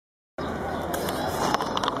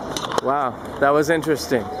Wow, that was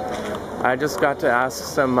interesting. I just got to ask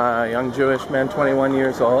some young Jewish men, 21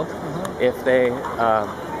 years old, if they,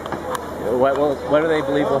 what do they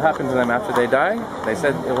believe will happen to them after they die? They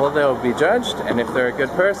said, well, they'll be judged, and if they're a good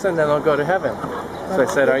person, then they'll go to heaven. So I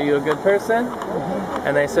said, are you a good person?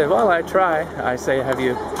 And they said, well, I try. I say, have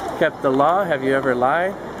you kept the law? Have you ever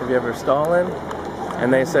lied? Have you ever stolen?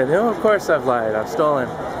 And they said, oh, of course I've lied, I've stolen.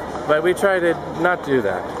 But we try to not do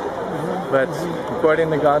that. But according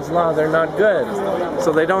to God's law, they're not good.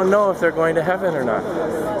 So they don't know if they're going to heaven or not.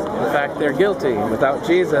 In fact, they're guilty. Without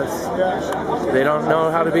Jesus, they don't know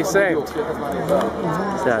how to be saved.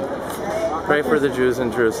 Sad. Pray for the Jews in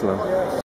Jerusalem.